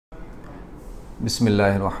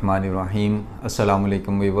बिस्मिल्लाहिर्रहमानिर्रहीम। अस्सलाम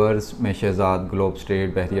वालेकुम व्यूअर्स, मैं शहज़ाद ग्लोब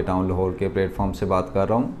स्टेट बहरिया टाउन लाहौर के प्लेटफॉर्म से बात कर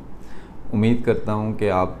रहा हूँ। उम्मीद करता हूँ कि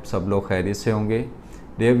आप सब लोग खैरियत से होंगे।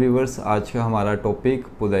 डियर व्यूअर्स, आज का हमारा टॉपिक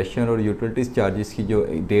पोजेशन और यूटिलिटीज़ चार्जेस की जो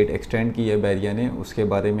डेट एक्सटेंड की है बहरिया ने, उसके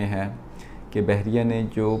बारे में है कि बहरिया ने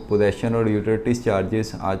जो पोजेशन और यूटिलिटीज़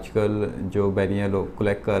चार्जेस आजकल जो बहरिया लोग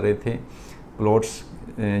कलेक्ट कर रहे थे प्लॉट्स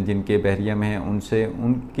जिनके बहरिया में हैं उनसे,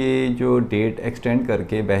 उनके जो डेट एक्सटेंड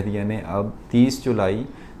करके बहरिया ने अब 30 जुलाई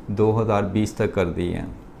 2020 तक कर दी है।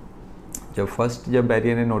 जब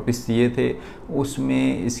बहरिया ने नोटिस दिए थे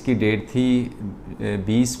उसमें इसकी डेट थी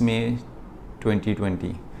 20 मई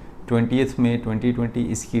 2020, 20 मई 2020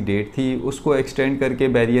 इसकी डेट थी। उसको एक्सटेंड करके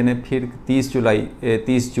बहरिया ने फिर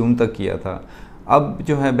 30 जून तक किया था। अब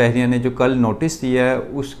जो है बहरिया ने जो कल नोटिस दिया है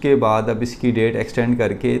उसके बाद अब इसकी डेट एक्सटेंड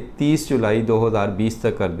करके 30 जुलाई 2020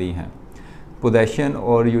 तक कर दी है। पोजेशन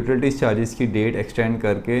और यूटिलिटीज़ चार्जेस की डेट एक्सटेंड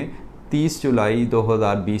करके 30 जुलाई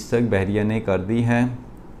 2020 तक बहरिया ने कर दी है।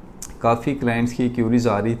 काफ़ी क्लाइंट्स की क्यूरीज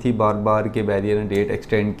आ रही थी बार बार कि बहरिया ने डेट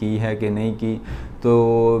एक्सटेंड की है कि नहीं की। तो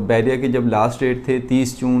बहरिया की जब लास्ट डेट थे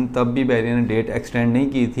 30 जून, तब भी बहरिया ने डेट एक्सटेंड नहीं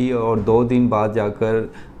की थी और 2 दिन बाद जाकर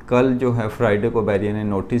कल जो है फ्राइडे को बहरिया ने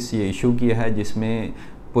नोटिस ये इशू किया है जिसमें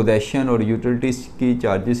पोजेशन और यूटिलिटीज़ की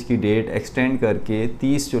चार्जेस की डेट एक्सटेंड करके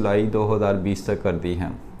 30 जुलाई 2020 तक कर दी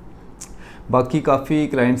है। बाकी काफ़ी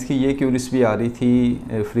क्लाइंट्स की ये क्यूरीज भी आ रही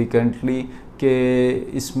थी फ्रीक्वेंटली कि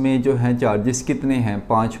इसमें जो है चार्जेस कितने हैं,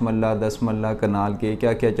 5 मल्ला 10 मल्ला कनाल के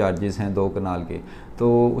क्या क्या चार्जेस हैं 2 कनाल के।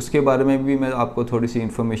 तो उसके बारे में भी मैं आपको थोड़ी सी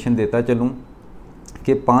इन्फॉर्मेशन देता चलूँ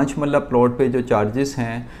कि 5 मल्ला प्लॉट पे जो चार्जेस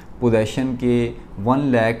हैं पोजेशन के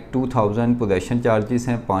 1,02,000 पोजेशन चार्जेस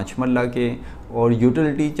हैं 5 मल्ला के, और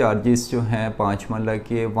यूटिलिटी चार्जेस जो हैं 5 मल्ला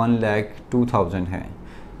के 1,02,000 हैं।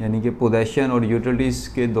 यानी कि पोजेशन और यूटिलिटीज़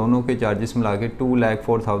के दोनों के चार्जेस मिला के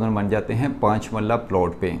 2,04,000 बन जाते हैं 5 मल्ला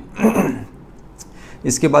प्लॉट पे।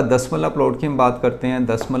 इसके बाद 10 मल्ला प्लॉट की हम बात करते हैं।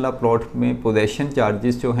 10 मल्ला प्लॉट में पोजेशन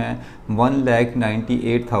चार्जेस जो हैं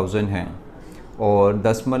 1,98,000 हैं और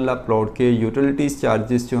 10 मल्ला प्लॉट के यूटिलिटीज़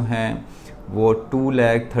चार्जेस जो हैं वो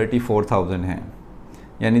 2,34,000 हैं।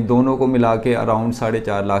 यानी दोनों को मिला के अराउंड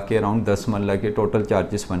 4.5 लाख के अराउंड 10 मल्ला के टोटल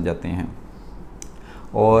चार्जेस बन जाते हैं।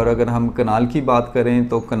 और अगर हम कनाल की बात करें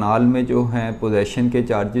तो कनाल में जो हैं पोजेशन के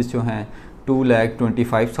चार्जेस जो हैं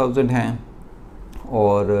 2,25,000 हैं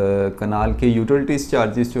और कनाल के यूटिलिटीज़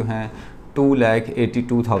चार्जेस जो हैं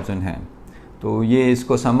 2,82,000 हैं। तो ये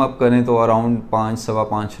इसको सम अप करें तो अराउंड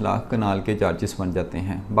 5-5.25 लाख कनाल के चार्जेस बन जाते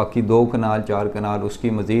हैं। बाकी 2 कनाल 4 कनाल उसकी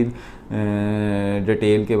मज़ीद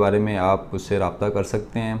डिटेल के बारे में आप उससे रब्ता कर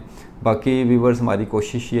सकते हैं। बाकी व्यूवर्स, हमारी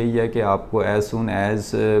कोशिश यही है कि आपको एज़ सून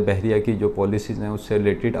एज़ बहरिया की जो पॉलिसीज़ हैं उससे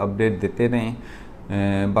रिलेटेड अपडेट देते रहें।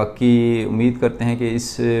 बाकी उम्मीद करते हैं कि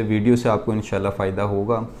इस वीडियो से आपको इंशाल्लाह फ़ायदा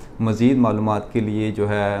होगा। मज़ीद मालूमात के लिए जो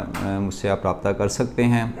है मुझसे आप रब्ता कर सकते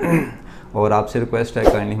हैं और आपसे रिक्वेस्ट है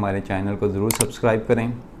काइंडली हमारे चैनल को ज़रूर सब्सक्राइब करें,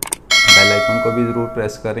 बेल आइकन को भी ज़रूर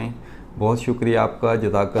प्रेस करें। बहुत शुक्रिया आपका,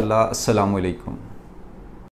 जज़ाकल्लाह। अस्सलाम वालेकुम।